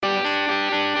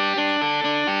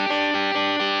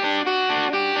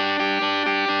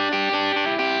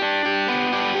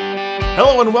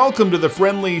Hello and welcome to the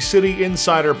Friendly City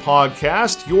Insider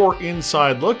Podcast, your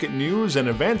inside look at news and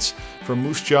events from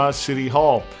Moose Jaw City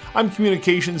Hall. I'm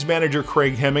Communications Manager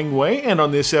Craig Hemingway, and on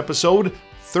this episode,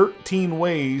 13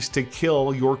 Ways to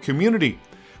Kill Your Community.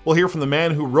 We'll hear from the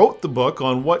man who wrote the book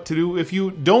on what to do if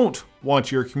you don't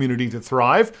want your community to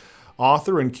thrive,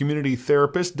 author and community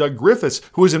therapist Doug Griffiths,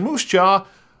 who is in Moose Jaw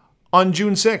on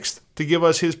June 6th to give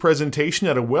us his presentation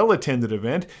at a well-attended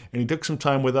event, and he took some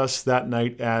time with us that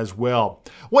night as well.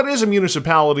 What is a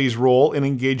municipality's role in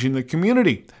engaging the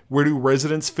community? Where do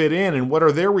residents fit in, and what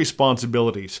are their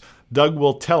responsibilities? Doug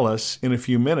will tell us in a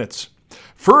few minutes.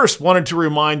 First, wanted to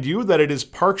remind you that it is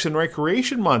Parks and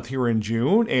Recreation Month here in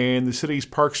June, and the city's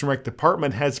Parks and Rec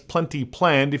department has plenty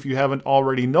planned if you haven't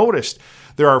already noticed.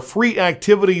 There are free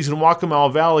activities in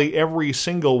Waccamaw Valley every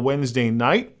single Wednesday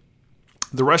night.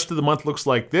 The rest of the month looks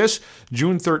like this.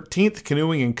 June 13th,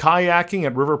 canoeing and kayaking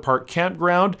at River Park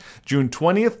Campground. June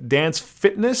 20th, dance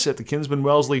fitness at the Kinsman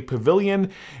Wellesley Pavilion.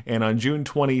 And on June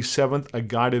 27th, a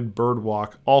guided bird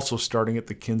walk, also starting at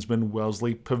the Kinsman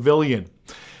Wellesley Pavilion.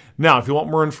 Now, if you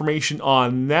want more information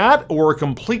on that or a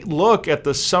complete look at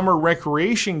the Summer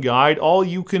Recreation Guide, all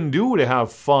you can do to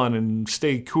have fun and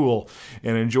stay cool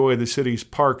and enjoy the city's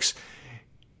parks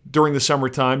during the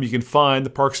summertime, you can find the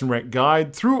Parks and Rec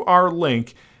Guide through our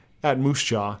link at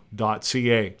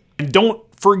moosejaw.ca. And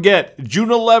don't forget, June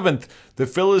 11th, the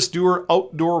Phyllis Dewar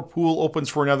Outdoor Pool opens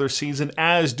for another season,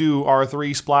 as do our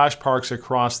 3 splash parks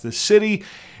across the city.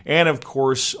 And of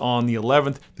course, on the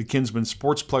 11th, the Kinsman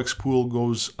Sportsplex Pool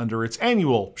goes under its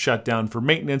annual shutdown for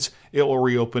maintenance. It will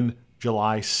reopen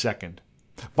July 2nd.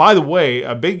 By the way,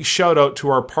 a big shout out to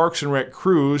our Parks and Rec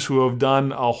crews who have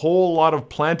done a whole lot of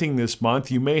planting this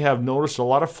month. You may have noticed a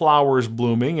lot of flowers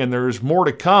blooming, and there's more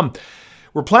to come.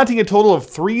 We're planting a total of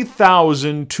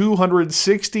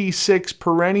 3,266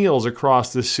 perennials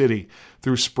across the city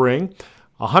through spring.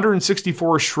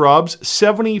 164 shrubs,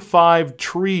 75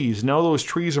 trees. Now those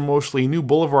trees are mostly new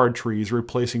boulevard trees,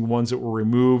 replacing ones that were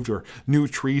removed, or new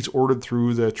trees ordered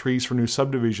through the Trees for New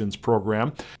Subdivisions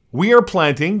program. We are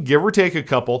planting, give or take a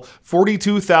couple,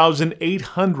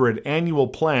 42,800 annual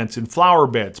plants in flower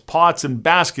beds, pots, and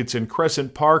baskets in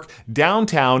Crescent Park,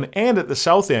 downtown, and at the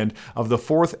south end of the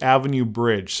 4th Avenue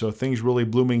Bridge. So things really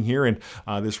blooming here, and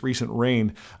this recent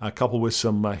rain, coupled with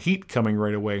some heat coming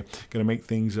right away, going to make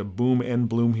things boom and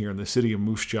bloom here in the city of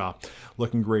Moose Jaw.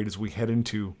 Looking great as we head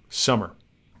into summer.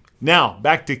 Now,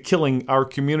 back to killing our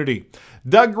community.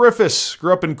 Doug Griffiths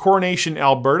grew up in Coronation,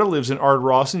 Alberta, lives in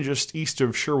Ardrossan, just east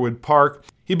of Sherwood Park.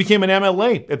 He became an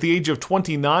MLA at the age of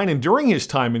 29, and during his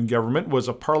time in government was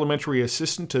a parliamentary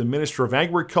assistant to the Minister of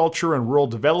Agriculture and Rural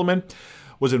Development,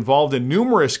 was involved in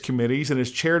numerous committees, and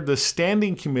has chaired the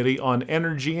Standing Committee on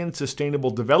Energy and Sustainable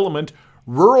Development,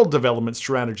 Rural Development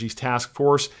Strategies Task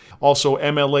Force, also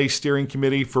MLA Steering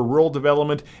Committee for Rural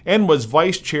Development, and was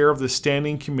Vice Chair of the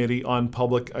Standing Committee on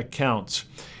Public Accounts.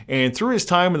 And through his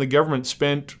time in the government,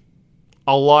 spent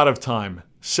a lot of time,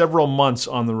 several months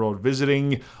on the road,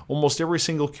 visiting almost every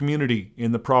single community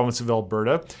in the province of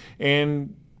Alberta,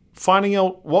 and finding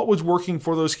out what was working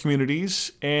for those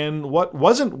communities and what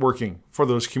wasn't working for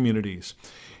those communities.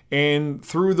 And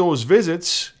through those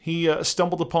visits, he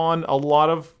stumbled upon a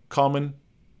lot of common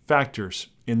factors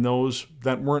in those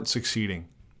that weren't succeeding,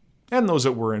 and those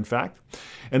that were, in fact.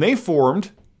 And they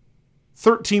formed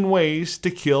 13 Ways to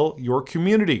Kill Your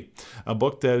Community, a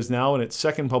book that is now in its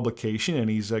second publication, and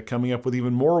he's coming up with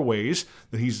even more ways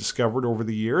that he's discovered over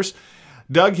the years.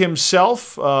 Doug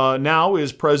himself now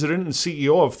is president and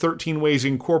CEO of 13 Ways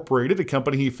Incorporated, a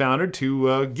company he founded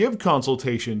to give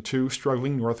consultation to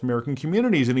struggling North American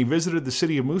communities. And he visited the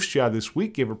city of Moose Jaw this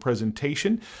week, gave a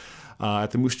presentation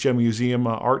at the Moose Jaw Museum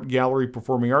Art Gallery,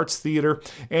 Performing Arts Theater,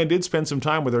 and did spend some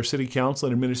time with our city council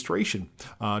and administration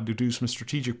to do some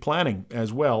strategic planning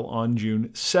as well on June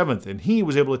 7th. And he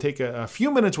was able to take a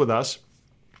few minutes with us,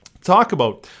 talk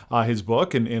about his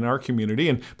book and our community.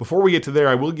 And before we get to there,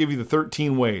 I will give you the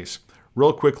 13 ways.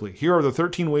 Real quickly, here are the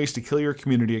 13 ways to kill your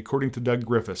community according to Doug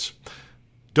Griffiths.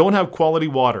 Don't have quality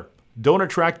water. Don't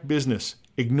attract business.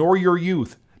 Ignore your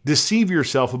youth. Deceive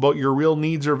yourself about your real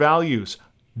needs or values.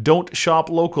 Don't shop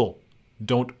local.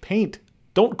 Don't paint.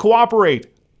 Don't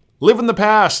cooperate. Live in the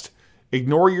past.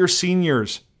 Ignore your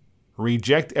seniors.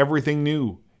 Reject everything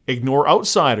new. Ignore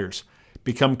outsiders.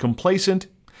 Become complacent.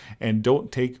 And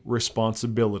don't take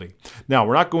responsibility. Now,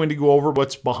 we're not going to go over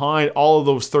what's behind all of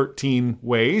those 13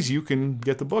 ways. You can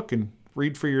get the book and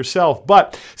read for yourself.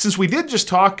 But since we did just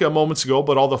talk moments ago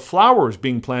about all the flowers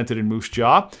being planted in Moose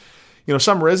Jaw,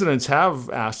 some residents have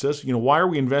asked us, why are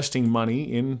we investing money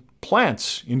in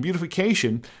plants in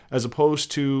beautification as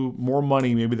opposed to more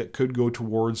money maybe that could go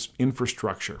towards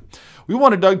infrastructure. We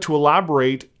wanted Doug to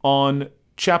elaborate on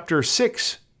Chapter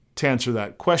 6 to answer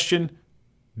that question.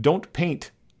 Don't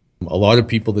paint. A lot of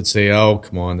people that say, oh,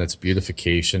 come on, that's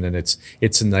beautification and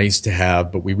it's nice to have,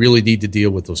 but we really need to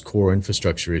deal with those core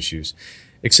infrastructure issues.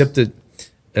 Except that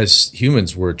as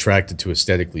humans, we're attracted to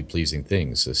aesthetically pleasing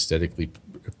things,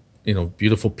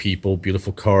 beautiful people,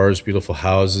 beautiful cars, beautiful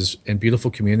houses, and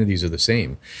beautiful communities are the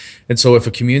same. And so if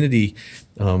a community,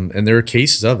 and there are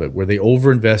cases of it, where they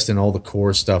overinvest in all the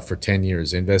core stuff for 10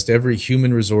 years, they invest every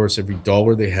human resource, every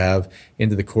dollar they have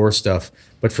into the core stuff,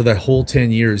 but for that whole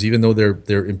 10 years, even though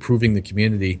they're improving the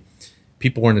community,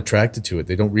 people aren't attracted to it.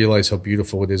 They don't realize how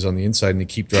beautiful it is on the inside, and they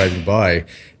keep driving by.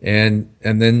 And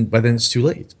then by then it's too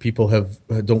late. People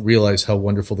don't realize how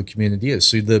wonderful the community is.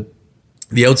 So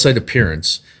the outside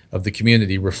appearance of the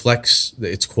community reflects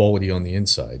its quality on the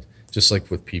inside, just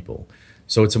like with people.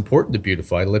 So it's important to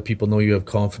beautify, to let people know you have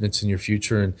confidence in your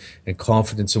future and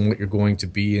confidence in what you're going to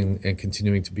be and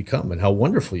continuing to become and how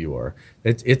wonderful you are.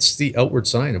 It's the outward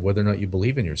sign of whether or not you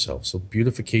believe in yourself. So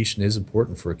beautification is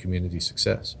important for a community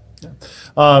success.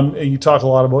 Yeah. You talk a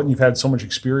lot about, and you've had so much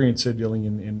experience dealing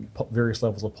in various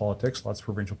levels of politics, lots of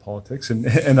provincial politics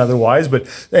and otherwise.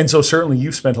 And so certainly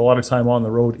you've spent a lot of time on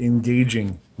the road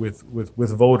engaging with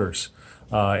voters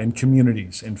and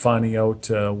communities and finding out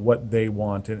what they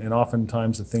want. And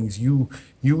oftentimes the things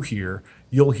you'll hear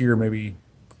maybe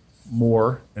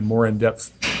more and more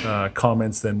in-depth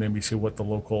comments than maybe say what the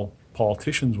local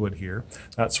politicians would hear,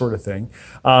 that sort of thing.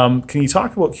 Can you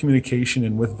talk about communication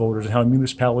and with voters and how a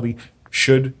municipality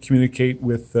should communicate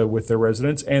with their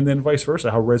residents, and then vice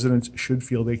versa, how residents should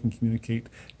feel they can communicate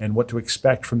and what to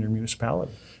expect from their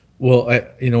municipality? Well,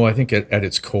 I think at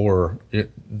its core,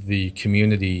 the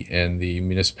community and the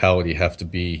municipality have to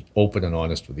be open and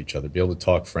honest with each other, be able to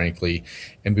talk frankly,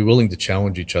 and be willing to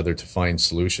challenge each other to find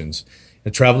solutions.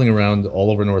 And traveling around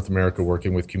all over North America,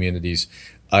 working with communities,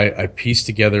 I piece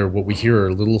together what we hear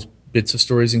are little bits of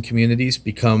stories in communities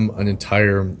become an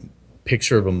entire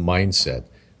picture of a mindset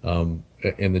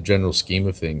in the general scheme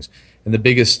of things. And the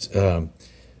biggest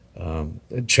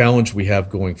challenge we have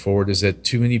going forward is that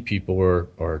too many people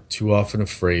are too often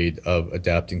afraid of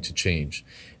adapting to change,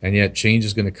 and yet change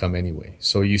is going to come anyway.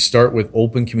 So you start with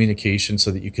open communication so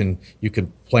that you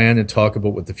can plan and talk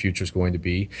about what the future is going to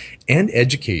be, and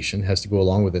education has to go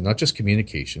along with it, not just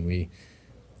communication. We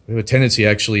have a tendency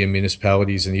actually in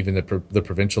municipalities and even at the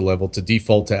provincial level to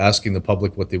default to asking the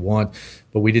public what they want,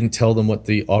 but we didn't tell them what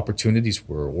the opportunities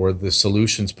were or the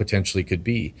solutions potentially could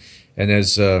be. And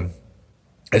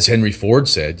as Henry Ford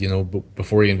said,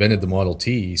 before he invented the Model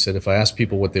T, he said, if I asked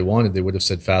people what they wanted, they would have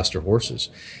said faster horses.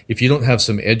 If you don't have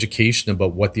some education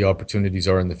about what the opportunities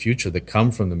are in the future that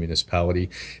come from the municipality,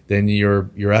 then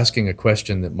you're asking a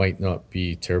question that might not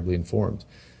be terribly informed.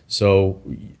 So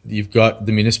the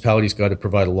municipality's got to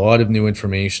provide a lot of new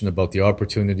information about the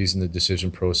opportunities and the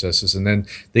decision processes, and then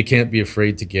they can't be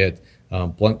afraid to get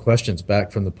blunt questions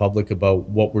back from the public about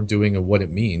what we're doing and what it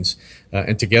means.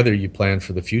 And together you plan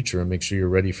for the future and make sure you're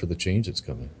ready for the change that's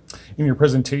coming. In your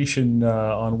presentation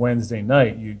on Wednesday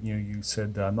night, you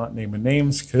said not naming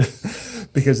names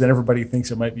because then everybody thinks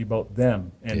it might be about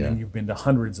them. And then you've been to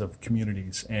hundreds of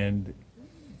communities. And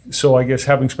so I guess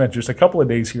having spent just a couple of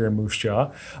days here in Moose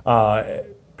Jaw,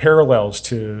 parallels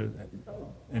to,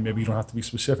 and maybe you don't have to be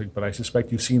specific, but I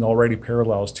suspect you've seen already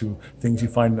parallels to things you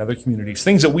find in other communities,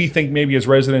 things that we think maybe as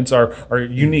residents are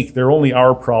unique. They're only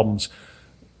our problems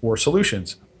or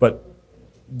solutions, but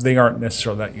they aren't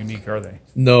necessarily that unique, are they?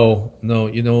 No.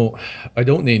 I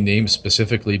don't name names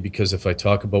specifically because if I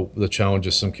talk about the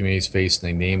challenges some communities face and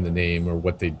I name the name or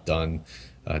what they've done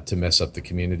to mess up the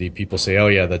community, people say, oh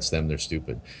yeah, that's them, they're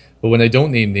stupid. But when I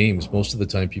don't name names, most of the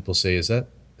time people say,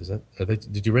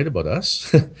 did you write about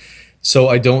us? So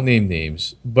I don't name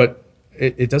names, but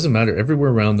it doesn't matter.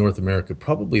 Everywhere around North America,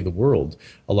 probably the world,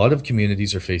 a lot of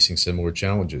communities are facing similar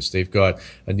challenges. They've got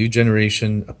a new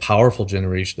generation, a powerful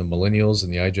generation of millennials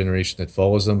and the I generation that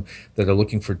follows them that are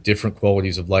looking for different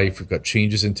qualities of life. We've got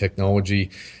changes in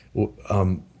technology.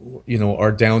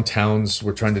 Our downtowns,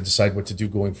 we're trying to decide what to do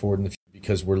going forward in the future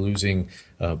because we're losing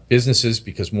businesses,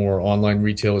 because more online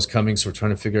retail is coming. So we're trying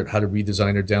to figure out how to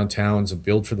redesign our downtowns and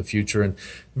build for the future, and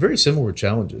very similar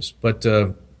challenges. But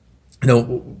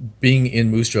being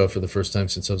in Moose Jaw for the first time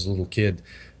since I was a little kid,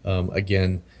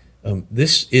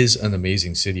 this is an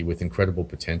amazing city with incredible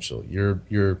potential.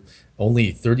 You're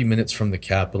only 30 minutes from the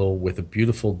capital with a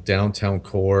beautiful downtown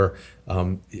core,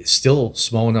 still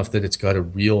small enough that it's got a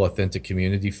real authentic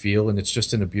community feel, and it's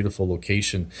just in a beautiful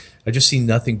location. I just see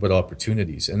nothing but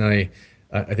opportunities. And I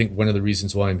think one of the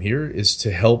reasons why I'm here is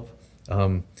to help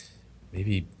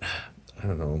maybe, I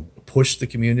don't know, push the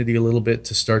community a little bit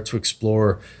to start to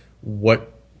explore what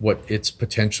its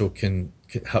potential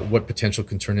what potential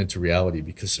can turn into reality,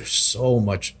 because there's so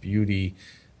much beauty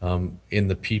in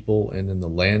the people and in the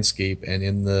landscape and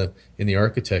in the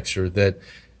architecture that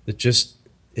just,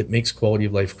 it makes quality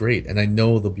of life great. And I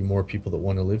know there'll be more people that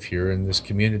want to live here, and this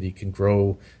community can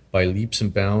grow by leaps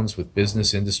and bounds with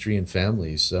business, industry, and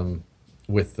families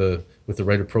with the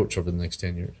right approach over the next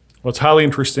 10 years. Well, it's highly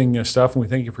interesting stuff, and we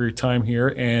thank you for your time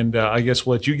here. And I guess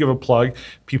we'll let you give a plug.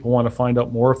 People want to find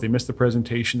out more. If they missed the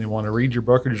presentation, they want to read your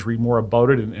book or just read more about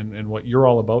it and what you're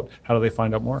all about, how do they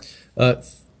find out more?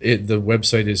 The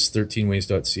website is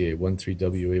 13ways.ca,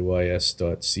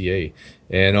 13ways.ca.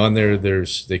 And on there,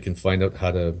 they can find out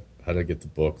how to get the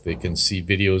book. They can see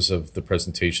videos of the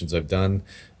presentations I've done.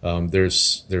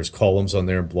 There's columns on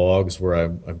there and blogs where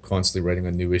I'm constantly writing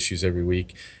on new issues every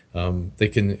week. They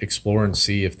can explore and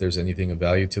see if there's anything of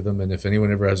value to them. And if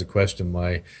anyone ever has a question,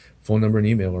 my phone number and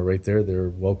email are right there. They're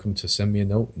welcome to send me a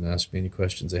note and ask me any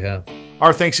questions they have.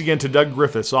 Our thanks again to Doug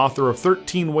Griffiths, author of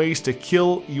 13 Ways to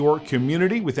Kill Your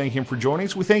Community. We thank him for joining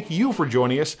us. We thank you for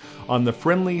joining us on the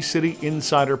Friendly City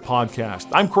Insider podcast.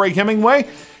 I'm Craig Hemingway,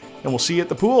 and we'll see you at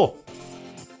the pool.